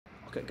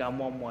I kept going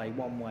one way,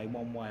 one way,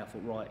 one way. I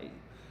thought, right.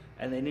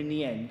 And then in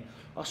the end,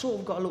 I sort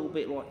of got a little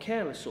bit like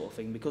careless sort of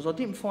thing, because I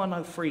didn't find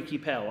no freaky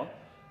power.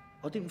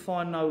 I didn't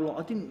find no,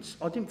 like,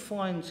 I didn't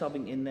find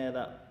something in there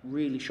that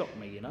really shocked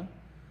me, you know.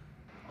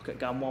 I kept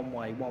going one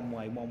way, one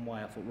way, one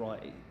way. I thought,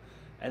 right.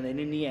 And then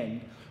in the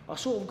end, I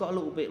sort of got a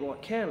little bit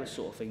like careless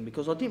sort of thing,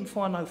 because I didn't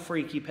find no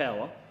freaky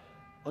power.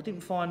 I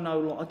didn't find no,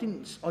 like,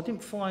 I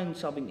didn't find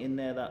something in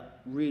there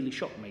that really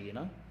shocked me, you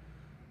know.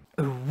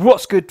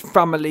 What's good,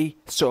 family?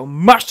 So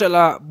mash the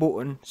like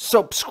button,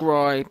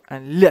 subscribe,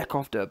 and lick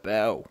off the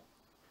bell.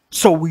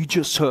 So we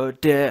just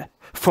heard there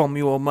from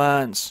your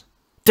mans,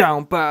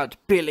 down bad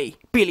Billy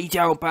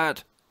down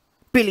bad,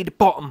 Billy the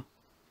bottom,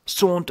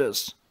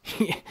 Saunders.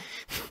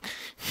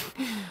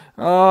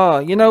 Ah,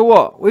 you know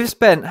what? We've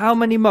spent how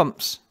many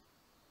months?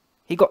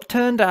 He got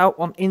turned out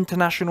on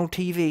international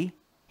TV.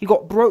 He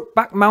got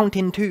Brokeback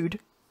Mountain 2'd.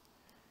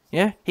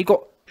 Yeah, he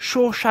got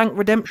Shawshank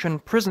Redemption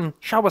prison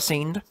shower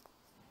scened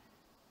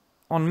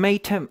on May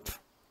 10th,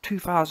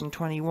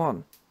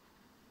 2021.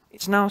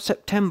 It's now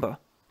September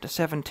the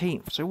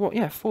 17th. So what?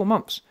 Yeah, 4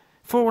 months.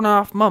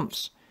 4.5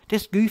 months.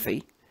 This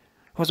goofy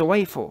was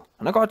away for.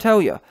 And I gotta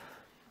tell you,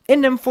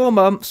 in them 4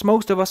 months,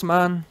 most of us,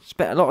 man,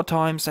 spent a lot of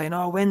time saying,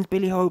 oh, when's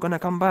Billy Ho gonna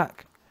come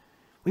back?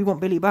 We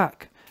want Billy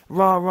back.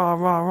 Rah, rah,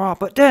 rah, rah.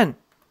 But then,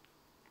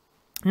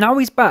 now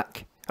he's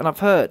back, and I've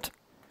heard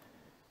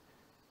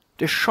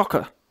the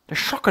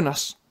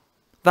shockerness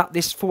that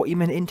this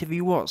 40-minute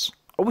interview was.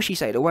 I wish he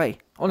stayed away,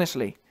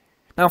 honestly.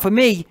 Now, for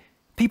me,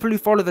 people who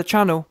follow the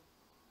channel,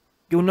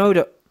 you'll know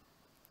that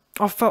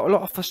I've felt a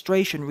lot of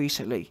frustration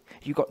recently.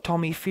 You got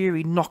Tommy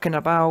Fury knocking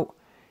about.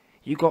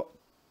 You got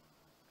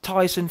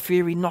Tyson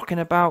Fury knocking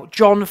about.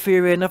 John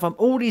Fury, another of them.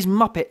 All these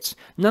muppets.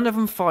 None of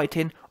them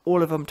fighting.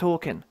 All of them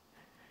talking.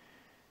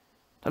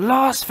 The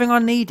last thing I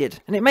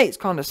needed, and it makes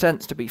kind of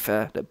sense to be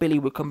fair, that Billy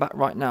would come back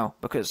right now.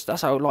 Because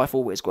that's how life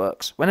always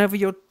works. Whenever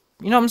you're,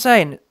 you know what I'm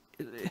saying?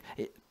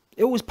 It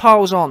always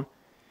piles on.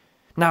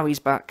 Now he's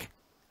back.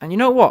 And you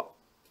know what?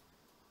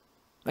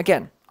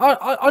 Again,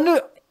 I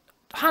knew,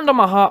 hand on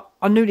my heart,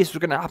 I knew this was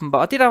going to happen, but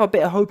I did have a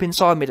bit of hope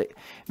inside me that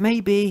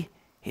maybe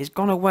he's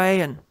gone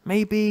away and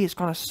maybe he's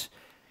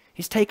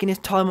taking his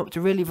time up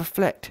to really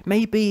reflect.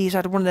 Maybe he's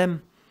had one of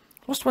them,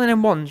 what's one of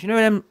them ones? You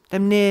know,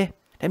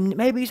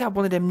 maybe he's had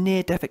one of them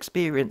near-death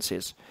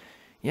experiences.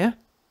 Yeah?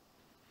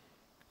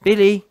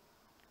 Billy,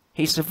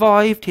 he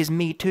survived his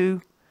Me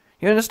Too.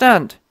 You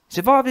understand? He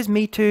survived his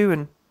Me Too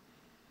and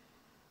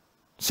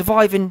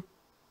surviving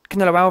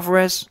Canelo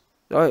Alvarez.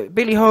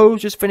 Billy Ho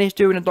just finished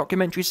doing a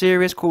documentary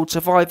series called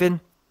Surviving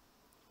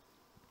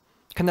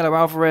Canelo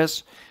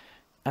Alvarez,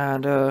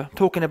 and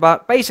talking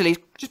about basically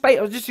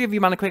I'll just give you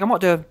man a quick. I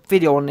might do a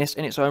video on this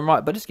in its own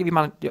right, but just give you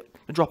man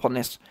a drop on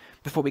this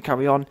before we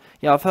carry on.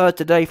 Yeah, I've heard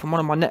today from one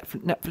of my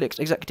Netflix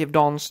executive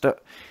dons that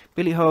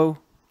Billy Ho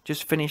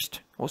just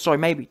finished, or sorry,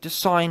 maybe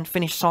just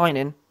finished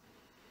signing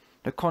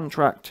the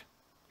contract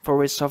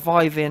for his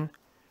Surviving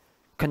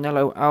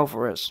Canelo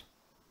Alvarez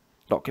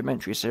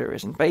documentary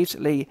series, and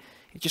basically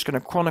it's just going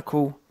to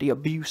chronicle the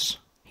abuse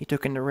he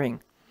took in the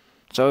ring.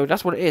 So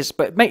that's what it is.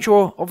 But make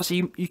sure,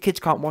 obviously, you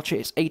kids can't watch it.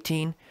 It's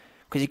 18,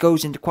 because he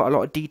goes into quite a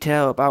lot of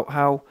detail about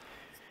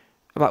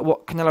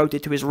what Canelo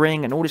did to his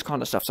ring and all this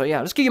kind of stuff. So yeah,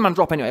 let's give you man a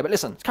drop anyway. But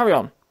listen, let's carry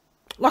on.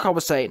 Like I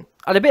was saying,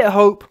 I had a bit of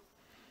hope.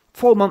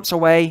 4 months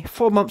away,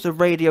 4 months of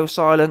radio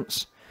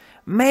silence.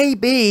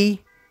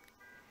 Maybe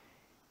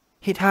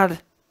he'd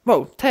had,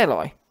 well, tail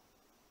eye.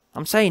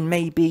 I'm saying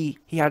maybe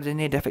he had a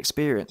near-death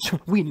experience.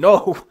 We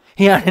know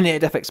he had a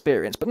near-death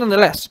experience. But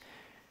nonetheless,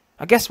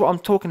 I guess what I'm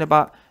talking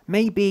about,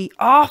 maybe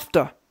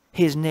after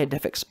his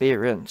near-death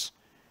experience,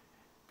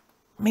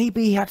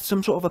 maybe he had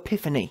some sort of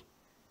epiphany.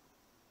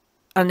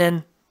 And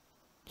then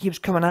he was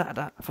coming out of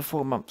that for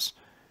 4 months.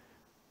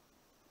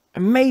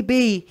 And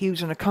maybe he was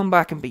going to come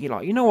back and be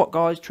like, you know what,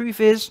 guys, truth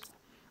is,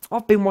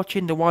 I've been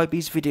watching the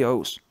YB's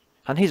videos.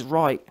 And he's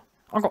right.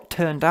 I got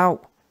turned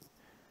out.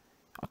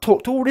 I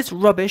talked all this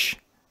rubbish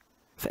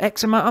for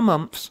X amount of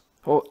months,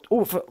 or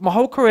for my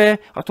whole career.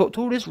 I talked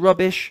all this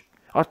rubbish.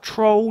 I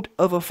trolled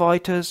other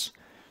fighters.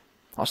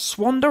 I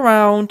swanned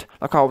around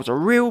like I was a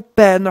real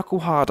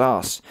bare-knuckle hard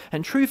ass.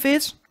 And truth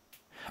is,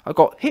 I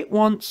got hit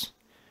once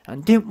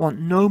and didn't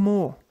want no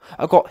more.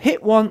 I got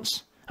hit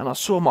once and I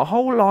saw my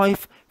whole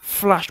life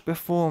flash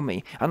before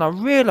me. And I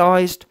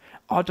realised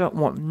I don't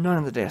want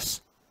none of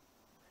this.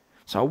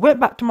 So I went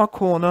back to my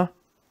corner.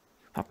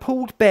 I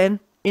pulled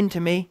Ben into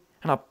me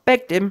and I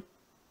begged him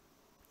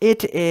ear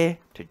to ear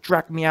to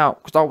drag me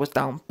out because I was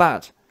down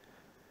bad.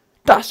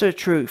 That's the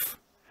truth.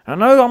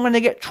 And I know I'm going to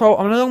get trolled.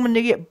 I know I'm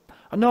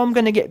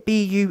going to get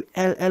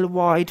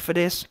BULLY'd for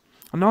this.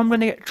 I know I'm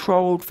going to get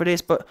trolled for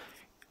this, but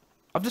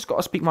I've just got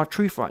to speak my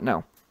truth right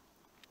now.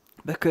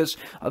 Because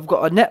I've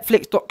got a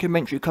Netflix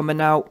documentary coming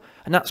out,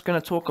 and that's going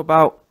to talk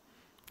about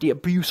the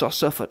abuse I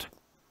suffered.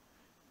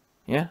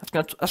 Yeah,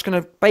 that's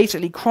going to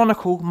basically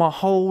chronicle my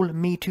whole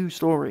Me Too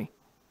story.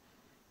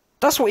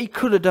 That's what he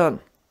could have done.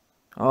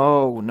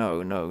 Oh,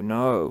 no,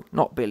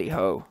 not Billy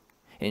Ho.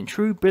 In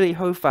true Billy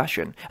Ho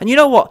fashion. And you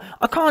know what?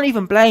 I can't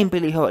even blame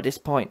Billy Ho at this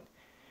point.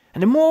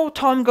 And the more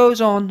time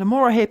goes on, the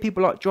more I hear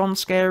people like John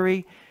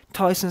Scary,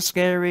 Tyson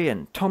Scary,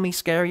 and Tommy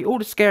Scary, all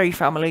the Scary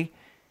family,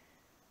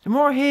 the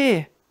more I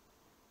hear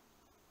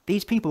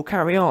these people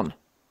carry on,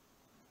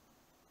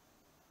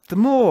 the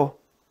more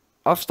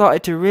I've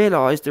started to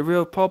realise the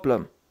real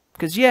problem.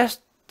 Because yes,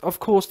 of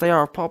course they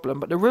are a problem,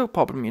 but the real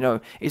problem, you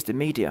know, is the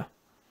media.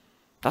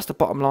 That's the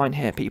bottom line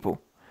here,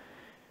 people.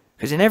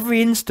 Because in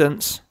every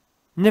instance,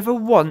 never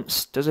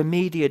once does a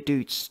media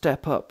dude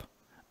step up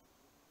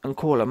and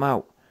call them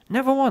out.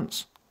 Never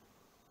once.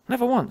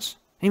 Never once.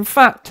 In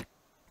fact,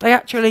 they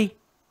actually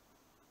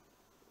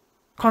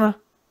kind of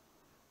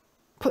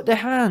put their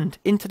hand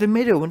into the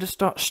middle and just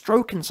start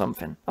stroking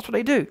something. That's what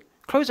they do.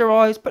 Close their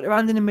eyes, put their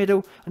hand in the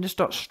middle, and just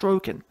start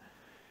stroking.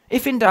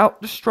 If in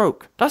doubt, just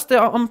stroke.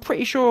 I'm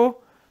pretty sure.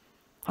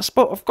 I've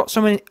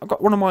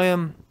got one of my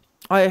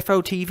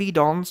IFL TV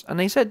dons, and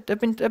they said they've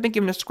been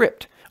given a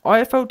script.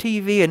 IFL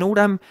TV and all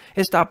them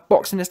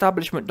boxing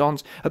establishment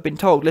dons have been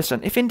told,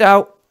 listen, if in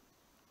doubt,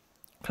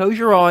 close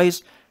your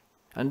eyes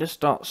and just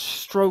start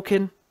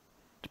stroking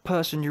the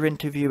person you're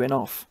interviewing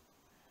off.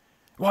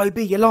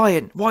 YB, you're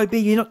lying.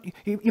 YB,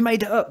 you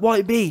made it up.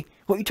 YB,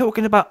 what are you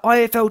talking about?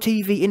 IFL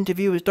TV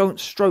interviewers don't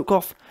stroke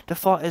off the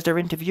fighters they're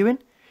interviewing.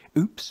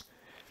 Oops.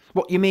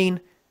 What, you mean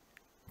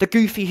the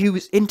goofy who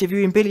was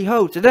interviewing Billy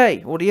Ho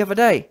today or the other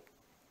day?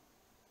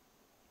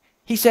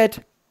 He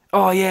said,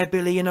 oh yeah,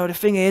 Billy, you know, the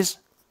thing is,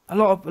 a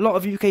lot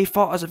of UK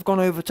fighters have gone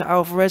over to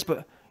Alvarez,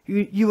 but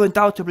you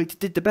undoubtedly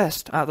did the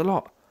best out of the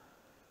lot.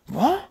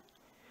 What?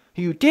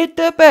 You did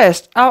the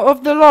best out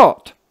of the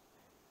lot?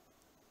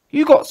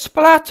 You got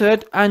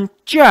splattered and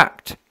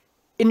jacked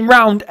in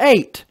round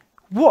 8.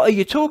 What are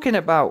you talking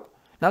about?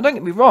 Now, don't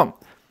get me wrong.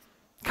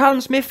 Callum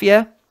Smith,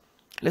 yeah?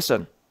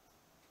 Listen,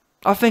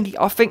 I think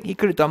he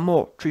could have done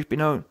more, truth be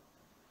known.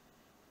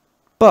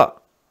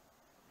 But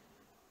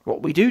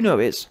what we do know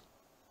is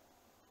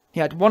he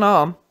had one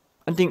arm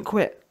and didn't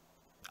quit.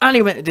 And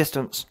he went the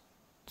distance.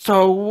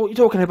 So what are you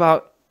talking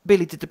about?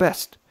 Billy did the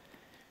best.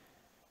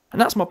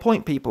 And that's my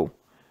point, people.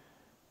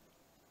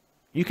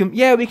 We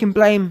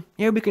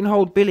can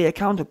hold Billy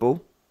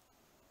accountable.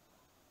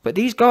 But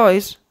these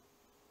guys,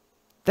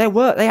 they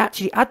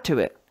actually add to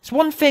it. It's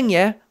one thing,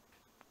 yeah?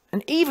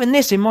 And even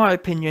this, in my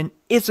opinion,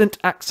 isn't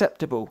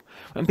acceptable.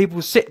 When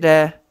people sit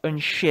there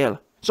and shill.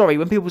 Sorry,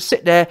 when people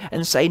sit there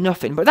and say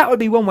nothing. But that would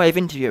be one way of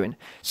interviewing.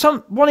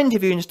 One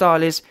interviewing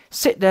style is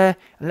sit there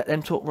and let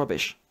them talk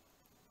rubbish.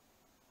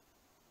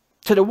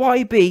 To the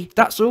YB,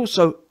 that's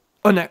also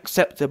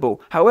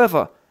unacceptable.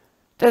 However,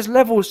 there's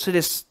levels to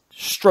this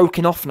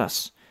stroking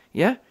offness.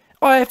 Yeah?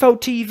 IFL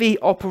TV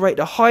operate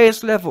the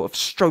highest level of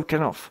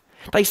stroking off.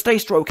 They stay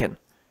stroking.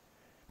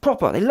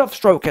 Proper, they love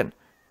stroking.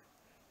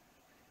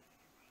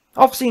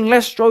 I've seen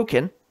less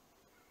stroking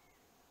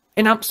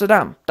in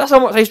Amsterdam. That's how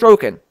much they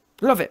stroking.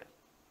 Love it.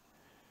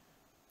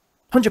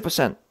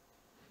 100%.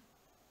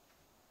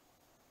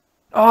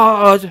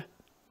 Oh,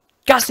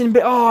 gassing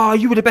bit. Oh,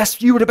 you were the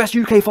best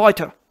UK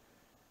fighter.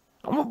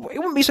 It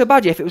wouldn't be so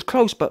bad if it was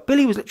close, but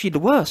Billy was literally the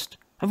worst.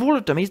 Of all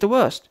of them, he's the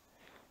worst.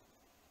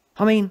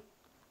 I mean,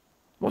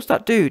 what's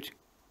that dude?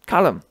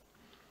 Callum.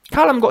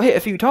 Callum got hit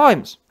a few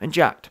times and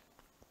jacked.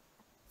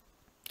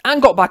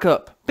 And got back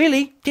up.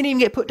 Billy didn't even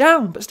get put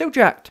down, but still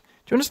jacked.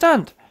 Do you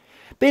understand?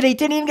 Billy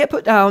didn't even get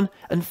put down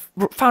and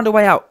found a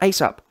way out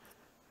ASAP.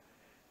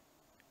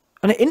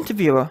 And an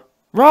interviewer,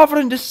 rather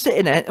than just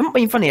sitting there, I'm not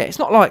being funny here, it's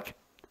not like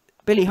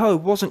Billy Ho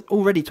wasn't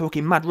already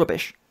talking mad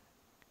rubbish.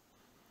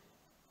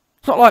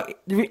 It's not like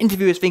the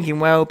interviewer's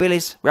thinking, well,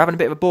 we're having a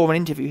bit of a boring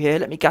interview here,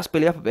 let me gas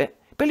Billy up a bit.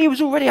 Billy was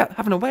already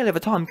having a whale of a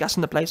time gassing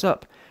the place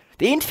up.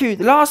 The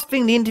last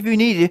thing the interview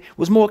needed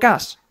was more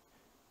gas.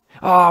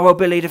 Oh, well,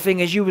 Billy, the thing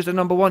is, you was the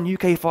 #1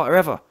 UK fighter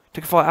ever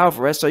to fight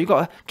Alvarez, so you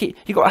got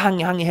to hang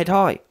your head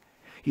high.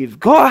 You've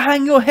got to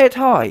hang your head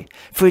high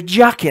for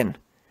jacking.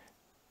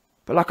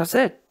 But like I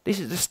said, this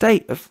is the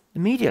state of the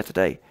media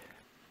today.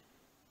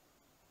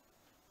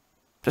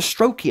 The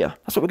strokia.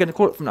 That's what we're going to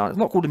call it from now. It's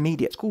not called the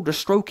media. It's called the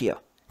strokia.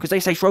 Because they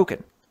say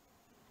stroking.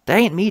 They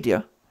ain't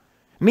media.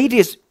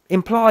 Media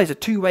implies a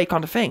two-way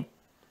kind of thing.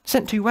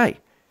 Sent two-way.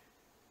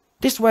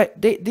 This way,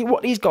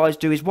 what these guys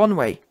do is one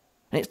way.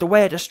 And it's the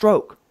way of the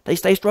stroke. They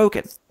stay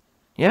stroking.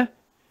 Yeah?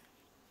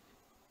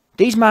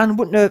 These men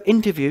wouldn't have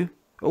interview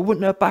or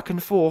wouldn't have back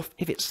and forth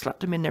if it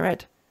slapped them in their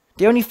head.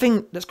 The only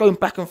thing that's going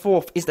back and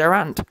forth is their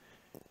hand.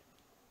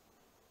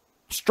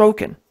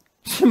 Stroking.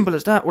 Simple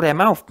as that. Or their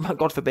mouth,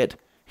 God forbid.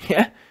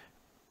 Yeah?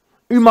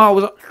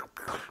 Umar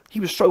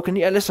he was stroking.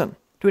 Yeah, listen.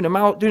 Doing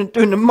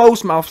the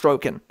most mouth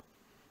stroking.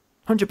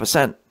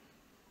 100%.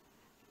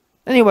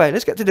 Anyway,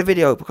 let's get to the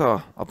video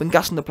because I've been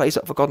gassing the place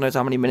up for God knows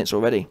how many minutes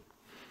already.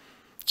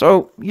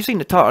 So, you've seen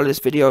the title of this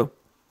video.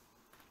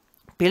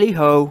 Billy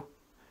Ho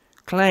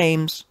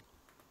claims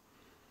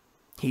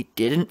he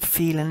didn't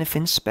feel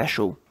anything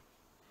special.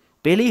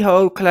 Billy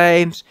Ho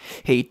claims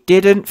he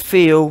didn't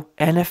feel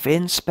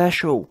anything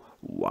special.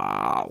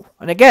 Wow.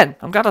 And again,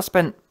 I'm glad I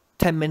spent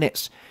 10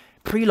 minutes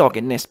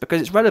pre-logging this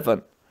because it's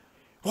relevant.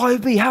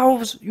 YB,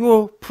 how's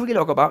your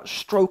pre-log about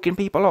stroking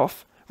people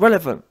off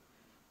relevant?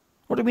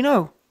 What do we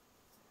know?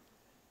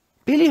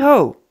 Billy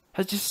Ho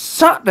has just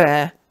sat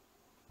there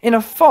in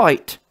a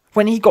fight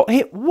when he got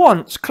hit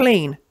once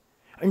clean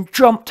and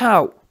jumped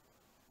out.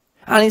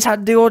 And he's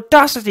had the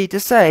audacity to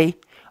say,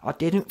 I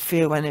didn't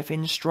feel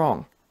anything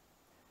strong.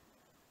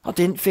 I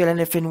didn't feel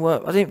anything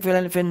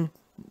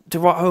to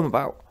write home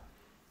about.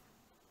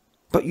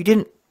 But you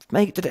didn't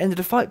make it to the end of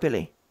the fight,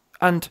 Billy.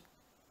 And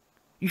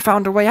you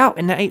found a way out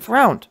in the 8th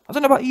round. I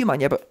don't know about you,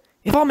 man, yeah, but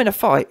if I'm in a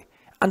fight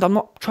and I'm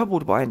not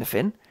troubled by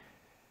anything,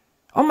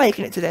 I'm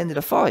making it to the end of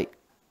the fight.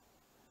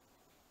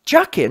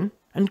 Jacking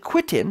and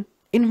quitting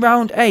in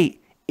round 8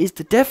 is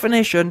the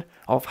definition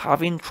of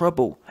having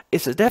trouble.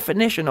 It's the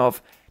definition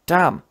of,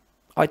 damn,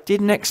 I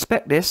didn't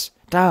expect this.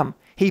 Damn,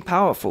 he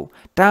powerful.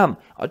 Damn,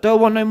 I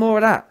don't want no more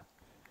of that.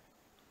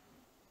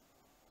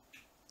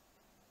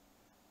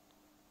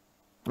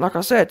 Like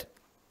I said,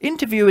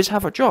 interviewers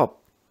have a job.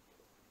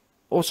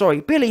 Or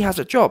sorry, Billy has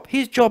a job.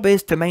 His job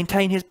is to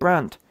maintain his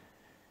brand.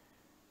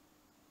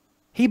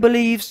 He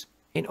believes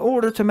in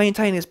order to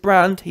maintain his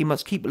brand, he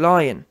must keep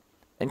lying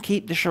and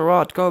keep the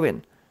charade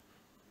going.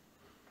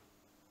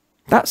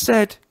 That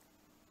said,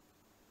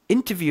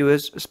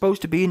 interviewers are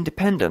supposed to be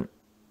independent.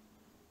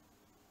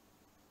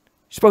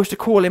 You're supposed to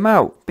call him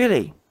out.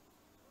 Billy,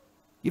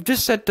 you've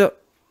just said that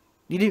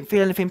you didn't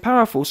feel anything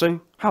powerful,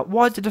 so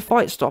why did the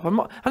fight stop? And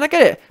I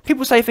get it.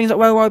 People say things like,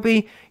 well,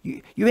 YB,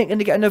 you ain't going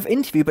to get another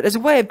interview, but there's a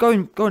way of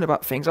going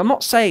about things. I'm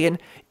not saying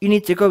you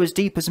need to go as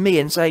deep as me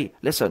and say,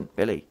 listen,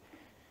 Billy,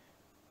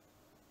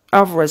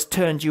 Alvarez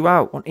turned you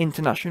out on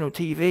international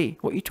TV.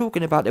 What are you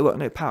talking about? There weren't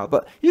no power.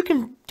 But you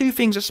can do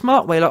things a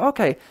smart way, like,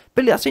 okay,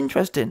 Billy, that's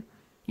interesting.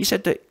 You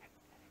said that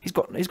he's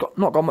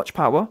not got much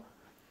power.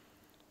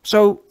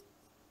 So,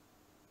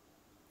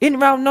 in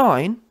round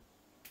 9,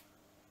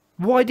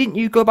 why didn't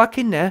you go back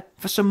in there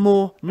for some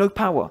more no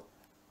power?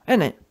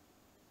 Innit?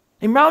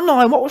 In round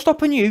 9, what was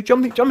stopping you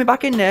jumping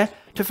back in there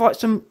to fight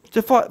some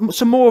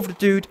more of the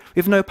dude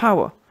with no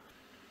power?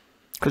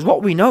 Because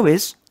what we know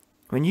is,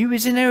 when you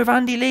was in there with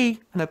Andy Lee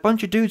and a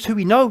bunch of dudes who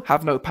we know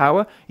have no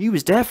power, you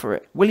was there for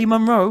it. Willie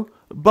Monroe,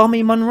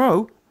 Bummy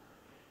Monroe.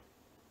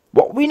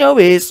 What we know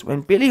is,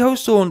 when Billy Ho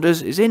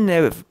Saunders is in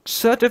there with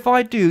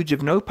certified dudes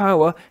with no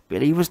power,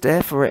 Billy was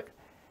there for it.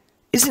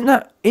 Isn't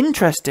that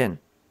interesting?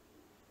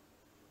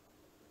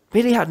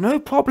 Billy had no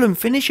problem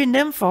finishing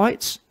them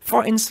fights,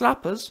 fighting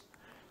slappers.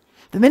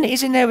 The minute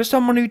he's in there with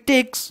someone who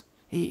digs,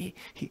 he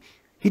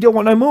don't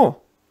want no more.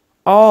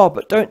 Oh,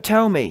 but don't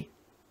tell me,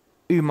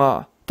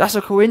 Umar. That's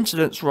a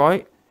coincidence,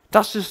 right?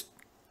 That's just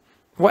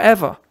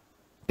whatever.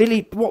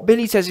 What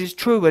Billy says is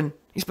true, and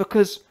it's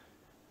because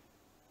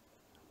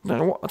I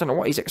don't know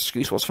what his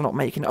excuse was for not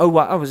making it. Oh,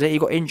 that was it. He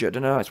got injured,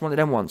 and it's one of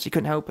them ones. He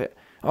couldn't help it.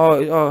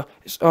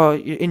 It's your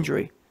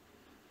injury.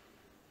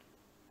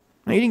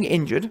 No, you didn't get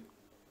injured.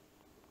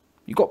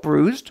 You got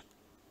bruised,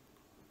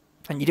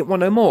 and you didn't want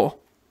no more.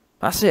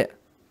 That's it.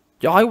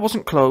 Your eye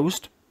wasn't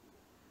closed.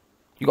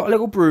 You got a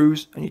little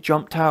bruise, and you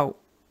jumped out.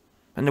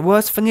 And the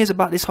worst thing is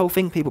about this whole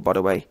thing, people, by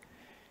the way,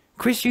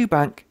 Chris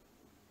Eubank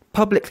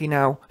publicly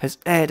now has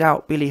aired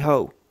out Billy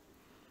Ho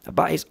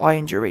about his eye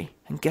injury.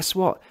 And guess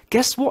what?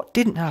 Guess what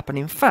didn't happen?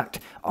 In fact,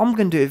 I'm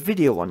going to do a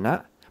video on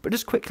that. But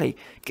just quickly,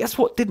 guess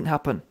what didn't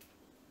happen?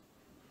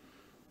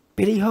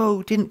 Billy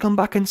Ho didn't come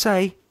back and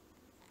say,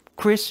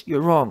 Chris, you're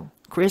wrong.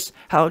 Chris,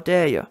 how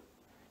dare you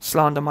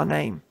slander my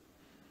name?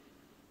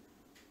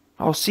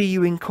 I'll see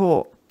you in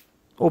court.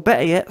 Or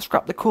better yet,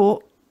 scrap the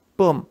court.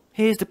 Boom.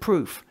 Here's the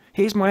proof.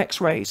 Here's my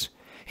x-rays.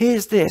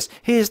 Here's this.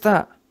 Here's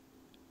that.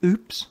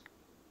 Oops.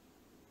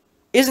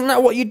 Isn't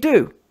that what you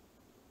do?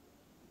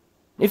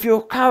 If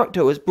your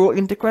character was brought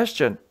into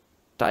question,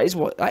 that is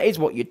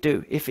what you'd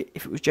do if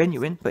it was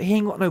genuine. But he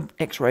ain't got no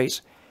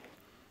x-rays.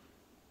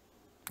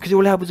 Because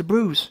all he had was a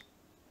bruise.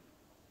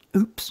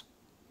 Oops.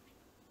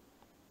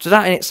 So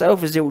that in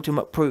itself is the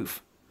ultimate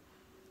proof.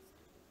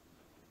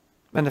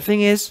 And the thing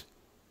is,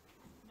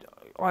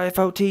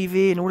 IFL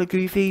TV and all the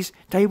goofies,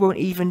 they won't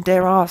even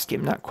dare ask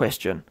him that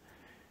question.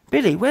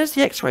 Billy, where's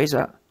the x-rays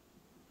at?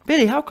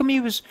 Billy, how come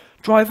you was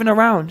driving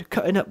around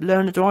cutting up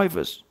learner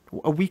drivers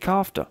a week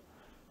after?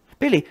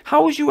 Billy,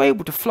 how was you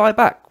able to fly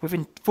back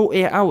within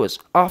 48 hours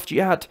after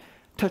you had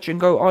touch and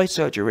go eye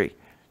surgery?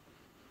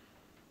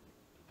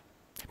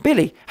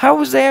 Billy, how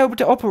was they able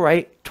to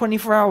operate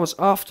 24 hours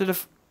after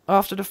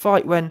the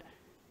fight when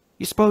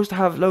you're supposed to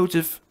have loads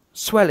of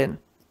swelling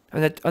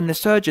and the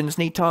surgeons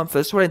need time for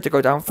the swelling to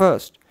go down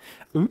first?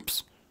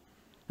 Oops.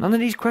 None of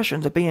these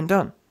questions are being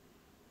done.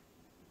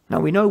 Now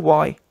we know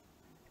why.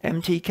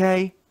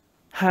 MTK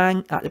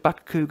hang at the back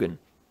of Coogan.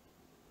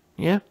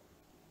 Yeah?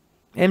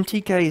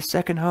 MTK's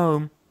second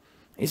home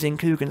is in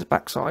Coogan's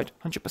backside.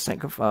 100%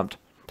 confirmed.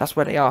 That's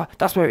where they are.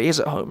 That's where he is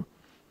at home.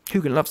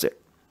 Coogan loves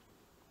it.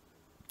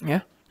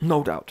 Yeah?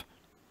 No doubt.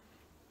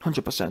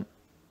 100%.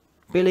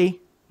 Billy,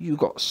 you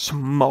got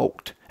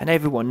smoked. And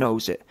everyone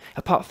knows it.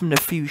 Apart from the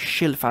few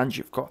shill fans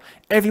you've got.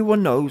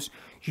 Everyone knows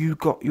you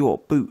got your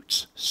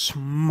boots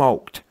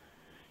smoked.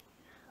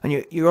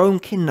 And your own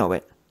kin know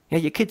it. Yeah,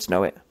 your kids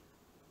know it.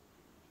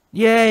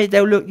 Yeah,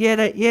 they'll look.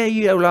 Yeah,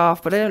 you'll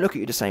laugh, but they don't look at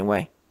you the same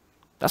way.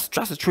 That's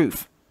the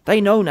truth.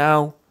 They know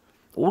now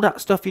All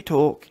that stuff you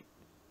talk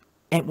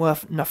ain't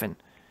worth nothing.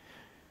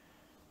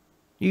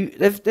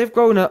 They've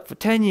grown up for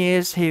 10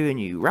 years hearing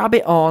you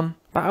rabbit on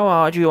about how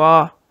hard you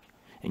are,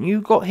 and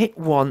you got hit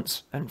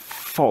once and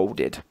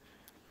folded.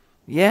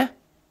 Yeah?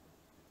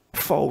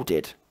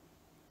 Folded.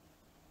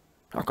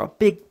 Like a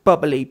big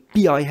bubbly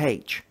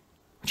BIH,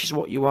 which is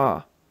what you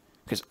are.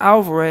 Because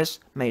Alvarez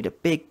made a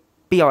big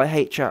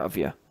BIH out of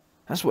you.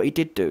 That's what he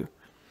did do.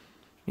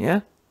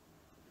 Yeah?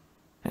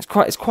 It's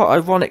quite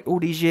ironic all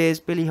these years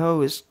Billy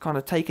Ho is kind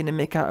of taking the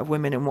mick out of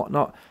women and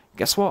whatnot.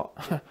 Guess what?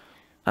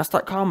 That's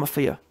that karma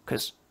for you.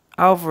 Because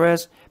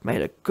Alvarez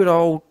made a good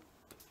old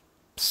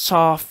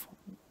soft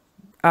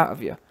out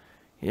of you.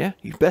 Yeah?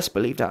 You best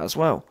believe that as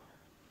well.